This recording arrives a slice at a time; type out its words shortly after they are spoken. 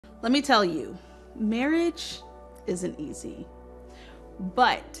Let me tell you, marriage isn't easy,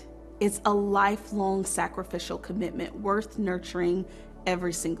 but it's a lifelong sacrificial commitment worth nurturing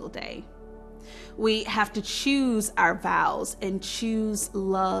every single day. We have to choose our vows and choose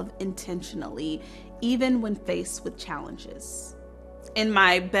love intentionally, even when faced with challenges. In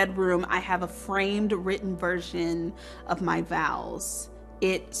my bedroom, I have a framed written version of my vows.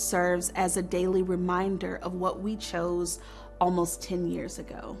 It serves as a daily reminder of what we chose almost 10 years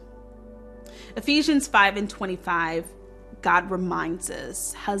ago. Ephesians 5:25, God reminds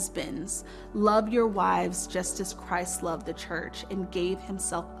us, husbands, love your wives just as Christ loved the church and gave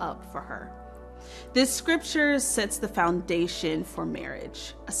himself up for her. This scripture sets the foundation for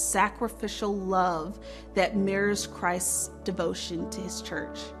marriage, a sacrificial love that mirrors Christ's devotion to his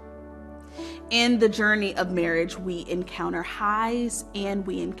church. In the journey of marriage, we encounter highs and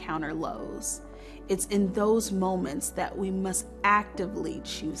we encounter lows. It's in those moments that we must actively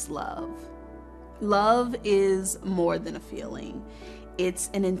choose love. Love is more than a feeling. It's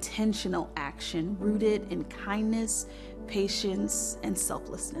an intentional action rooted in kindness, patience, and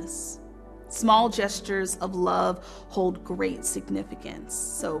selflessness. Small gestures of love hold great significance,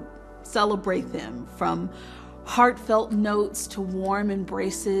 so celebrate them, from heartfelt notes to warm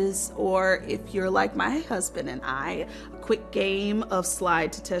embraces, or if you're like my husband and I, a quick game of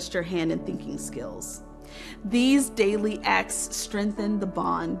slide to test your hand and thinking skills. These daily acts strengthen the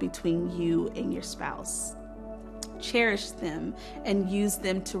bond between you and your spouse. Cherish them and use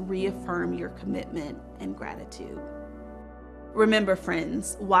them to reaffirm your commitment and gratitude. Remember,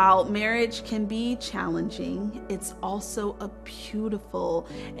 friends, while marriage can be challenging, it's also a beautiful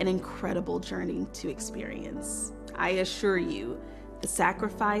and incredible journey to experience. I assure you, the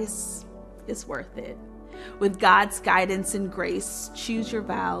sacrifice is worth it. With God's guidance and grace, choose your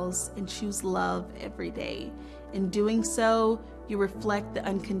vows and choose love every day. In doing so, you reflect the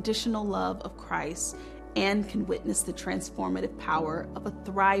unconditional love of Christ and can witness the transformative power of a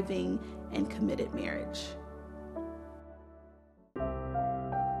thriving and committed marriage.